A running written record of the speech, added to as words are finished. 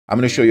I'm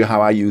going to show you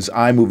how I use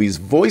iMovie's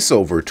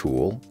VoiceOver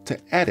tool to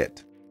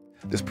edit.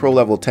 This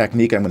pro-level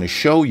technique I'm going to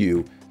show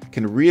you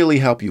can really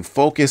help you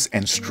focus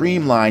and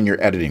streamline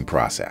your editing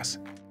process.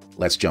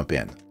 Let's jump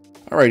in.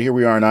 All right, here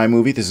we are in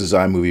iMovie. This is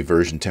iMovie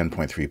version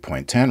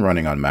 10.3.10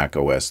 running on Mac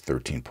OS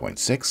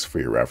 13.6 for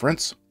your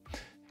reference.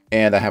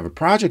 And I have a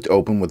project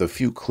open with a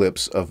few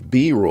clips of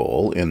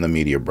B-roll in the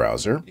media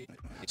browser.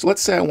 So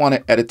let's say I want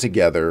to edit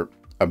together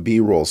a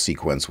B-roll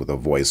sequence with a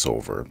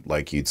voiceover,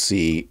 like you'd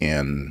see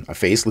in a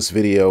faceless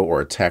video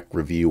or a tech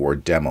review or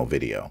demo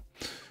video.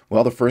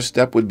 Well, the first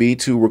step would be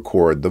to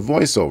record the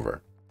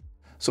voiceover.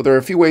 So there are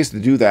a few ways to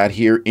do that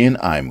here in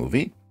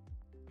iMovie.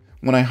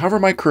 When I hover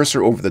my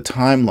cursor over the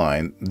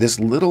timeline,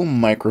 this little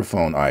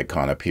microphone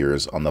icon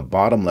appears on the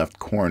bottom left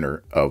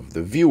corner of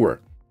the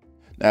viewer.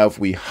 Now, if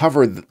we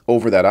hover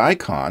over that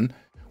icon,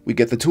 we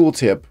get the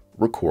tooltip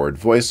Record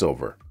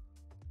VoiceOver.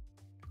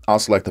 I'll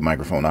select the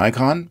microphone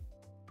icon,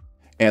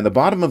 and the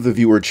bottom of the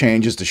viewer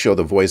changes to show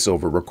the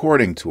VoiceOver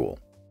recording tool.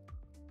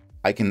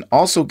 I can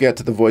also get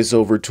to the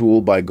VoiceOver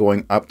tool by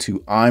going up to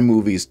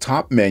iMovie's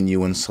top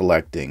menu and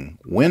selecting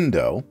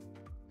Window,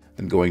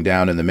 then going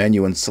down in the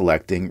menu and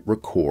selecting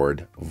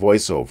Record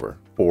VoiceOver,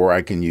 or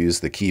I can use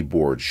the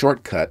keyboard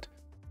shortcut,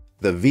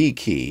 the V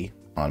key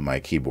on my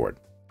keyboard.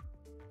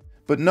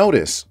 But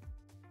notice,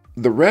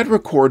 the red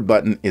record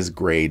button is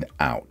grayed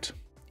out.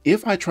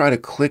 If I try to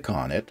click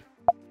on it,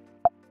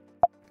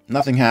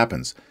 nothing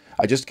happens.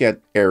 I just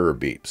get error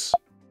beeps.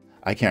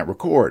 I can't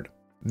record.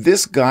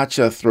 This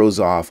gotcha throws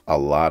off a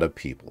lot of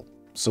people.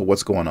 So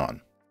what's going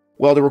on?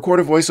 Well, to record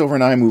a voiceover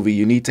in iMovie,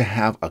 you need to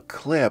have a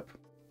clip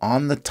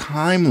on the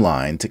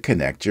timeline to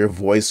connect your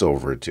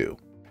voiceover to.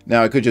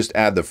 Now, I could just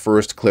add the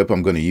first clip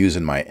I'm going to use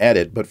in my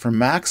edit, but for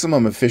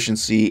maximum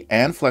efficiency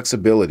and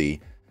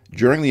flexibility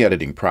during the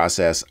editing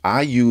process,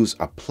 I use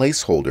a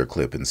placeholder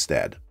clip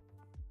instead.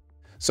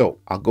 So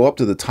I'll go up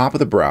to the top of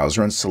the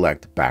browser and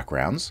select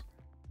Backgrounds.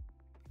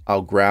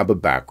 I'll grab a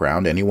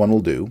background, anyone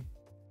will do.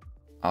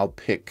 I'll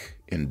pick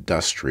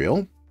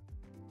Industrial.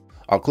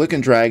 I'll click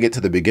and drag it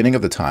to the beginning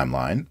of the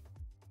timeline.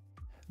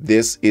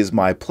 This is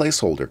my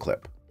placeholder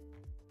clip.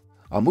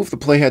 I'll move the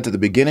playhead to the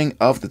beginning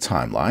of the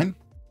timeline.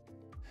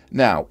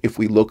 Now, if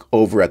we look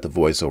over at the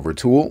VoiceOver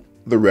tool,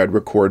 the red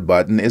record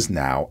button is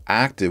now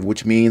active,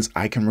 which means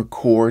I can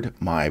record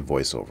my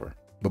voiceover.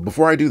 But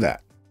before I do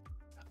that,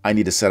 I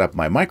need to set up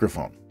my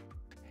microphone.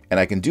 And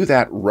I can do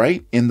that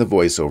right in the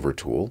VoiceOver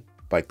tool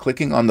by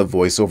clicking on the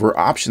VoiceOver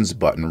Options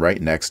button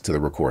right next to the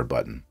Record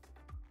button.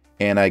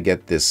 And I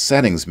get this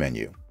Settings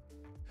menu.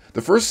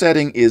 The first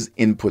setting is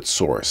Input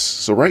Source.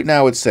 So right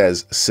now it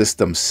says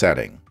System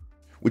Setting,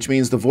 which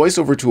means the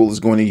VoiceOver tool is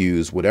going to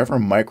use whatever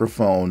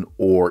microphone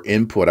or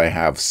input I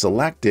have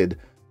selected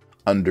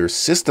under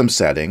System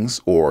Settings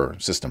or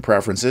System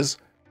Preferences,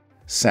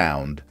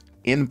 Sound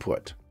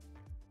Input.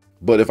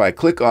 But if I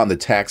click on the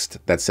text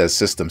that says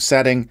System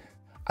Setting,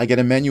 I get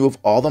a menu of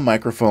all the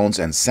microphones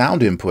and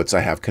sound inputs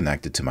I have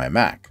connected to my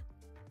Mac.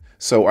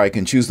 So I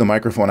can choose the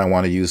microphone I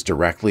want to use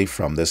directly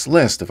from this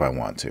list if I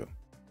want to.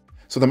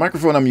 So the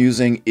microphone I'm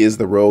using is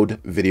the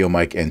Rode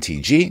VideoMic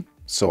NTG,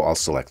 so I'll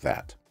select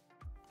that.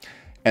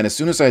 And as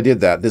soon as I did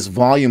that, this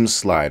volume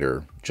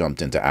slider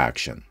jumped into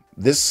action.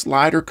 This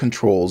slider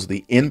controls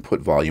the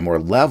input volume or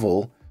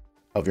level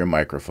of your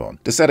microphone.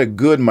 To set a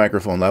good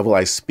microphone level,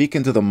 I speak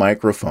into the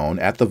microphone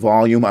at the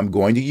volume I'm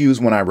going to use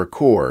when I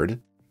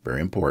record, very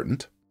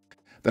important.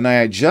 Then I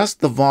adjust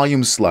the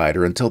volume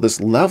slider until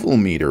this level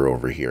meter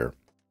over here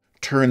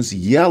turns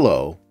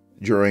yellow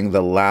during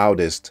the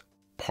loudest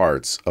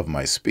parts of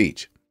my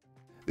speech.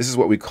 This is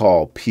what we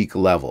call peak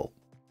level.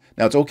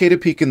 Now, it's okay to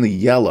peak in the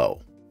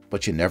yellow,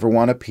 but you never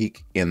want to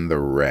peak in the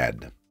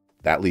red.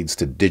 That leads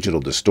to digital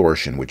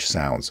distortion, which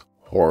sounds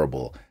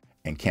horrible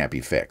and can't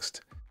be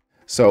fixed.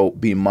 So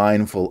be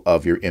mindful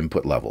of your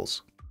input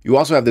levels. You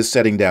also have this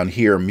setting down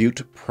here,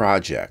 Mute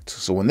Project.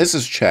 So when this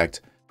is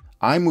checked,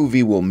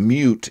 iMovie will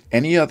mute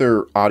any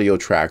other audio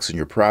tracks in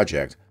your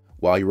project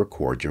while you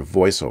record your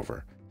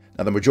voiceover.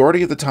 Now, the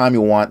majority of the time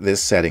you'll want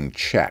this setting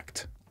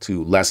checked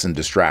to lessen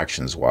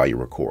distractions while you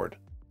record.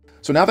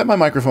 So now that my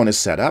microphone is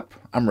set up,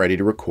 I'm ready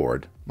to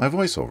record my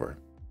voiceover.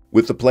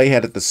 With the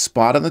playhead at the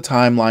spot on the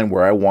timeline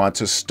where I want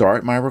to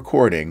start my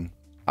recording,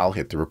 I'll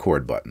hit the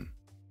record button.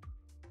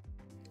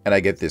 And I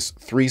get this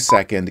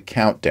 3-second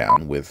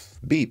countdown with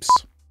beeps.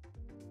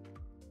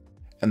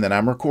 And then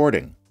I'm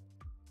recording.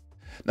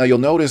 Now you'll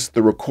notice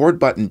the record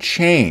button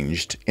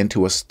changed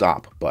into a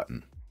stop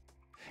button.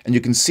 And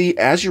you can see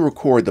as you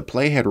record, the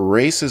playhead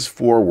races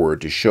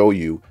forward to show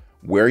you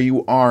where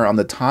you are on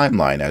the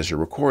timeline as you're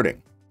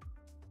recording.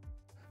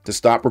 To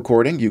stop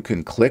recording, you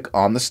can click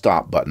on the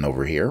stop button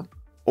over here,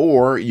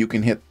 or you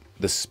can hit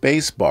the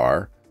space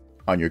bar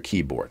on your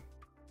keyboard.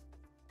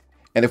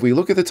 And if we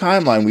look at the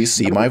timeline, we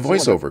see my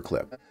voiceover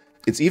clip.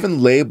 It's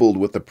even labeled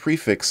with the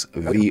prefix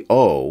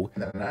VO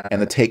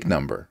and the take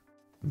number.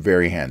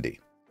 Very handy.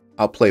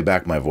 I'll play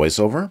back my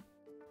voiceover,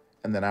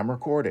 and then I'm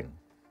recording.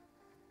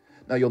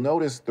 Now you'll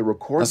notice the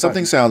record. Now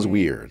something sounds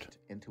weird,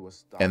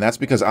 and that's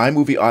because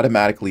iMovie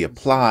automatically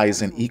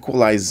applies an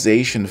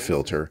equalization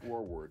filter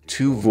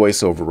two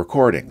voiceover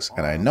recordings,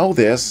 and I know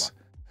this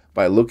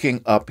by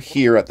looking up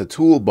here at the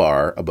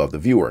toolbar above the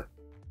viewer.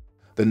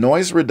 The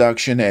noise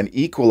reduction and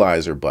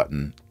equalizer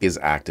button is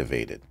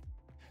activated.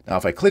 Now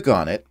if I click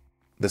on it,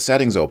 the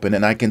settings open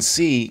and I can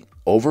see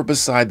over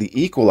beside the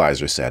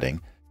equalizer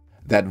setting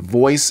that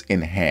voice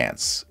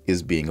enhance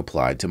is being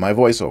applied to my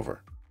voiceover.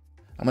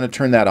 I'm going to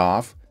turn that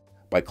off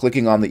by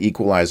clicking on the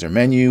equalizer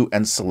menu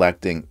and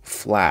selecting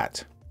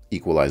flat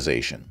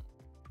equalization.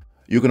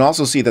 You can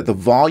also see that the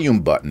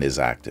volume button is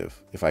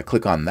active. If I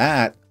click on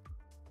that,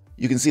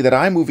 you can see that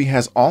iMovie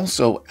has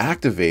also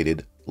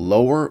activated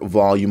lower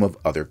volume of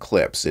other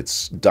clips,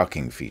 its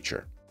ducking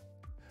feature,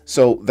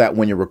 so that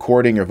when you're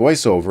recording your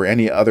voiceover,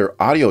 any other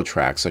audio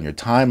tracks on your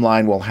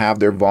timeline will have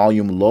their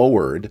volume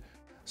lowered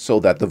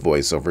so that the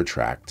voiceover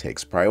track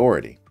takes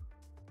priority.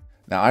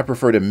 Now, I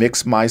prefer to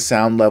mix my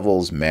sound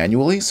levels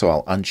manually, so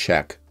I'll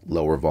uncheck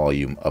lower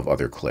volume of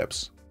other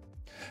clips.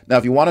 Now,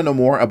 if you want to know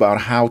more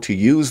about how to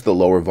use the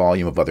lower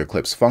volume of other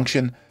clips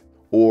function,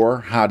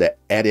 or how to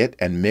edit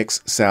and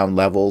mix sound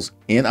levels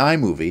in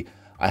iMovie,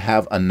 I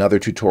have another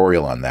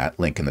tutorial on that,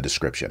 link in the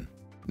description.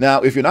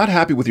 Now, if you're not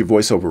happy with your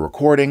voiceover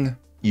recording,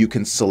 you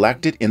can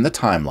select it in the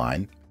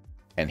timeline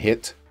and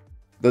hit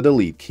the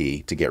delete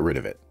key to get rid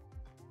of it.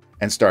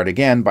 And start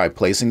again by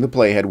placing the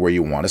playhead where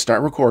you want to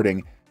start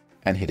recording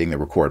and hitting the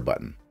record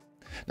button.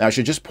 Now, I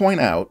should just point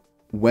out,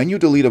 when you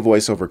delete a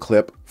voiceover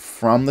clip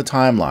from the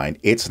timeline,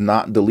 it's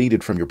not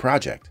deleted from your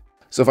project.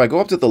 So if I go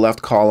up to the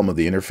left column of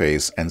the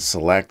interface and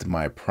select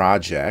my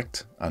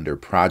project under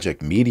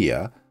Project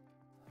Media,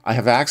 I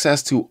have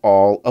access to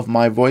all of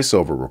my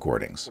voiceover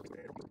recordings.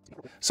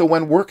 So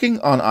when working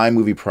on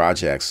iMovie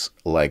projects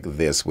like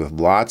this with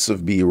lots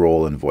of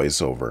B-roll and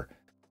voiceover,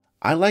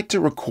 I like to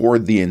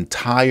record the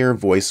entire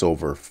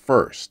voiceover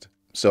first.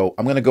 So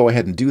I'm going to go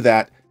ahead and do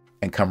that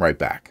and come right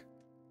back.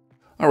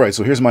 All right,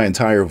 so here's my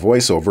entire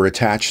voiceover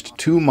attached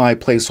to my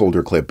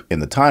placeholder clip in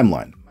the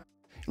timeline.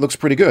 It looks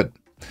pretty good.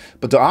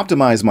 But to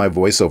optimize my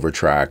voiceover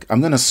track,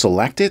 I'm going to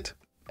select it,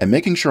 and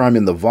making sure I'm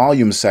in the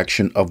volume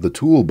section of the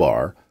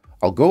toolbar,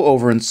 I'll go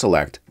over and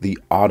select the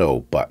Auto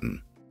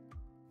button.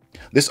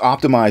 This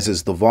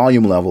optimizes the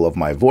volume level of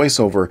my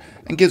voiceover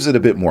and gives it a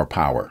bit more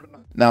power.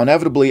 Now,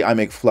 inevitably, I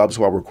make flubs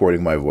while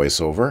recording my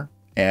voiceover,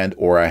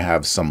 or I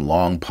have some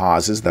long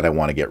pauses that I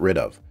want to get rid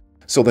of.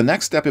 So the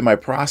next step in my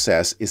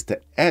process is to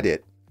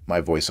edit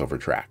my voiceover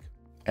track,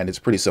 and it's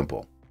pretty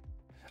simple.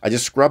 I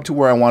just scrub to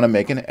where I want to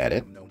make an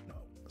edit,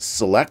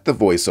 select the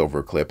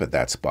voiceover clip at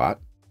that spot,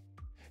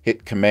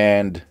 hit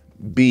Command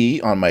B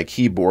on my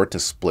keyboard to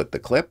split the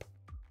clip.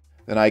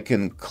 Then I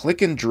can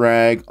click and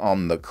drag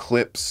on the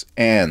clip's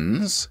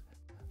ends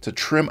to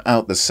trim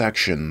out the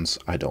sections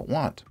I don't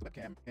want.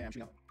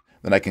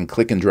 Then I can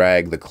click and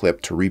drag the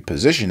clip to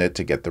reposition it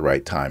to get the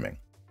right timing.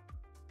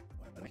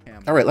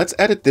 All right, let's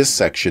edit this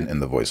section in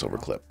the voiceover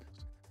clip.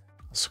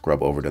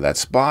 Scrub over to that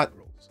spot,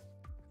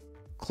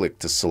 click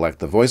to select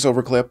the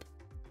voiceover clip,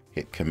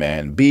 hit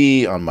Command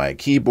B on my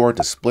keyboard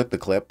to split the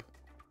clip.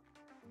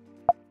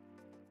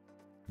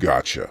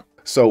 Gotcha.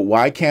 So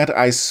why can't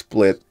I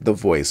split the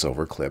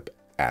voiceover clip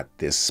at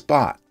this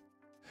spot?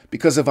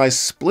 Because if I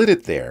split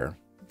it there,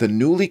 the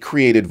newly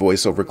created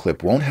voiceover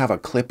clip won't have a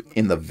clip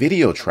in the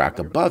video track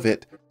above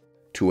it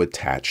to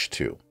attach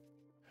to.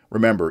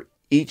 Remember,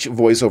 each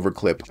voiceover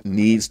clip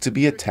needs to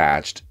be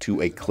attached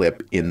to a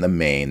clip in the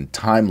main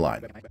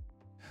timeline.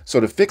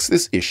 So to fix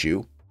this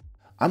issue,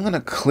 I'm going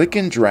to click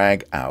and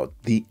drag out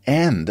the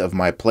end of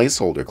my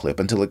placeholder clip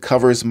until it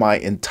covers my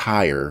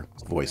entire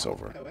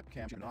voiceover.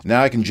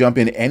 Now I can jump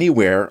in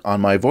anywhere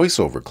on my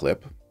voiceover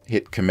clip,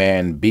 hit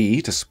Command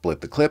B to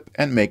split the clip,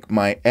 and make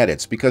my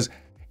edits, because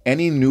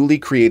any newly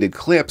created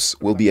clips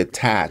will be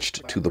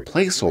attached to the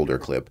placeholder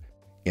clip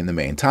in the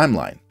main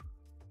timeline.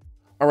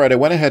 All right, I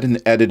went ahead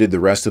and edited the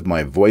rest of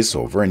my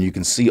voiceover, and you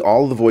can see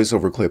all of the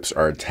voiceover clips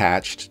are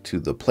attached to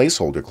the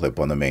placeholder clip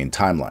on the main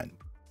timeline.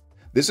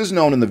 This is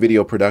known in the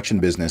video production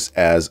business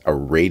as a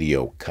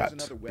radio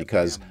cut,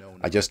 because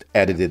I just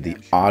edited the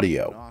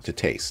audio to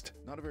taste.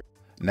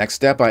 Next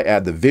step, I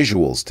add the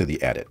visuals to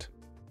the edit.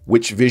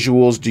 Which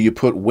visuals do you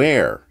put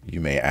where,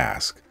 you may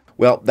ask?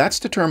 Well, that's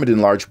determined in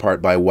large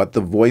part by what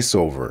the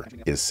voiceover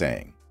is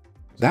saying.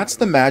 That's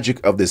the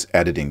magic of this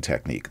editing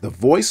technique. The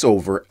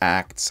voiceover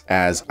acts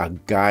as a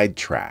guide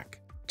track,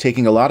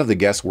 taking a lot of the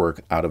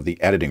guesswork out of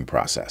the editing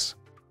process.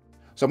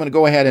 So I'm going to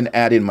go ahead and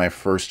add in my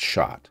first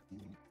shot.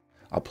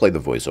 I'll play the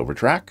voiceover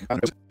track.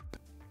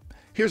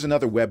 Here's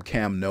another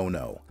webcam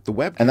no-no.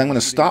 And I'm going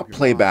to stop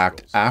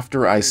playback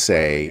after I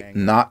say,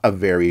 not a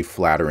very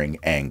flattering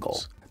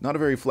angle. Not a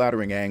very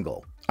flattering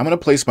angle. I'm going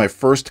to place my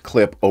first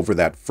clip over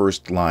that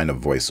first line of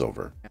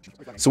voiceover.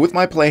 So with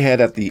my playhead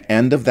at the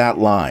end of that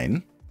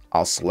line,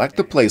 I'll select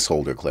the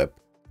placeholder clip,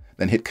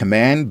 then hit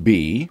Command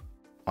B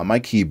on my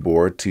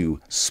keyboard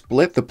to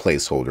split the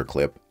placeholder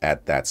clip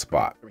at that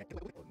spot.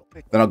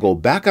 Then I'll go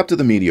back up to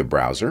the media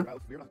browser,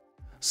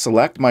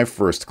 select my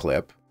first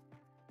clip.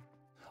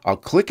 I'll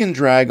click and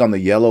drag on the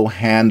yellow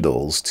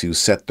handles to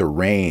set the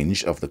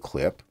range of the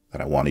clip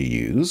that I want to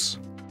use.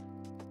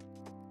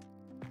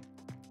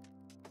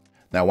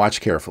 Now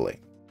watch carefully.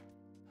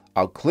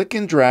 I'll click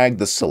and drag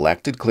the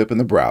selected clip in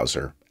the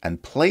browser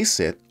and place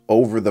it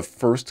over the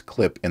first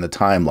clip in the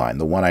timeline,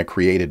 the one I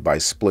created by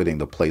splitting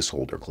the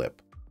placeholder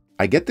clip.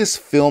 I get this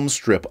film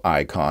strip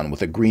icon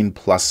with a green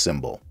plus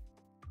symbol.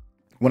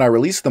 When I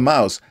release the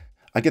mouse,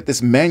 I get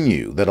this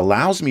menu that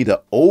allows me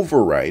to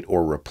overwrite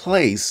or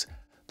replace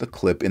the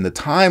clip in the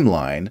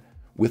timeline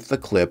with the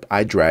clip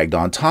I dragged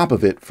on top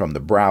of it from the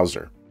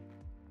browser.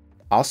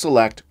 I'll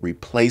select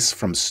Replace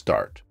from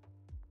Start.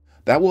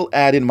 That will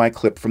add in my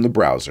clip from the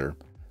browser,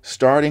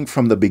 starting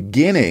from the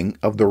beginning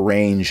of the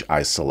range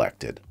I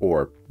selected,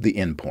 or the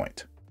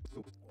endpoint.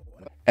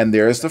 And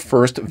there's the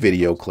first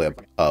video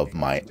clip of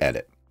my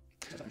edit.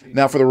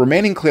 Now for the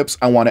remaining clips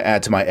I want to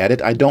add to my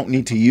edit, I don't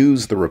need to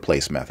use the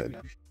replace method.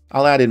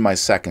 I'll add in my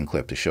second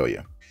clip to show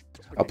you.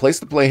 I'll place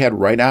the playhead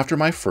right after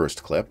my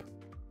first clip.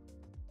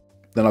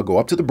 Then I'll go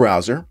up to the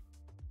browser,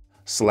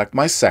 select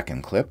my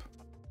second clip,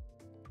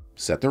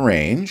 set the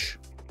range.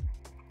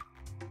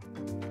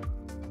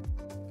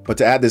 But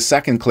to add this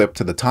second clip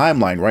to the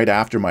timeline right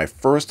after my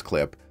first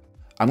clip,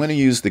 I'm going to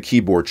use the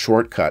keyboard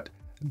shortcut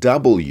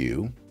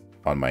W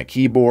on my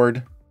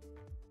keyboard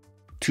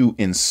to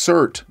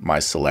insert my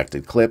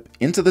selected clip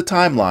into the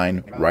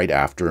timeline right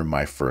after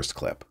my first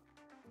clip.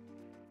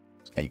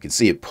 And you can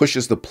see it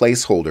pushes the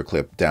placeholder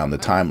clip down the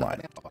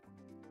timeline.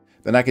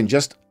 Then I can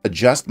just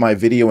adjust my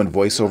video and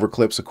voiceover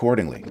clips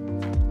accordingly.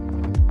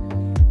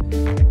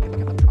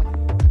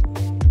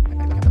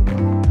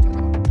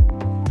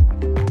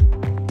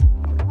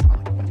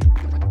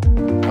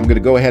 I'm going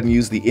to go ahead and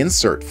use the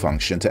insert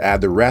function to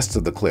add the rest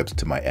of the clips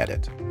to my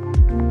edit.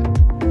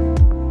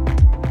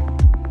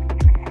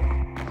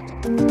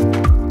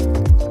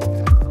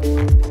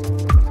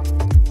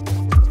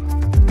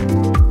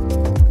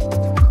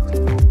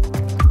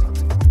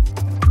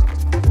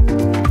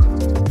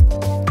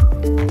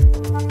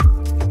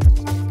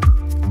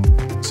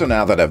 So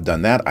now that I've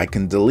done that, I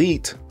can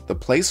delete the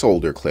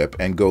placeholder clip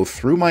and go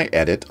through my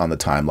edit on the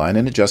timeline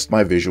and adjust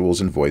my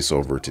visuals and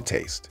voiceover to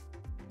taste.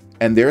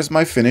 And there's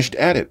my finished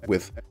edit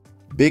with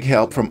big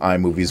help from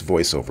iMovie's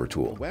VoiceOver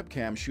tool.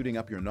 Webcam shooting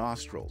up your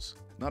nostrils.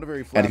 Not a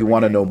very flattering. And if you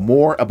want to know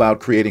more about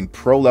creating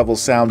pro-level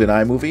sound in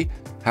iMovie,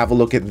 have a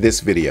look at this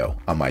video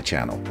on my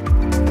channel.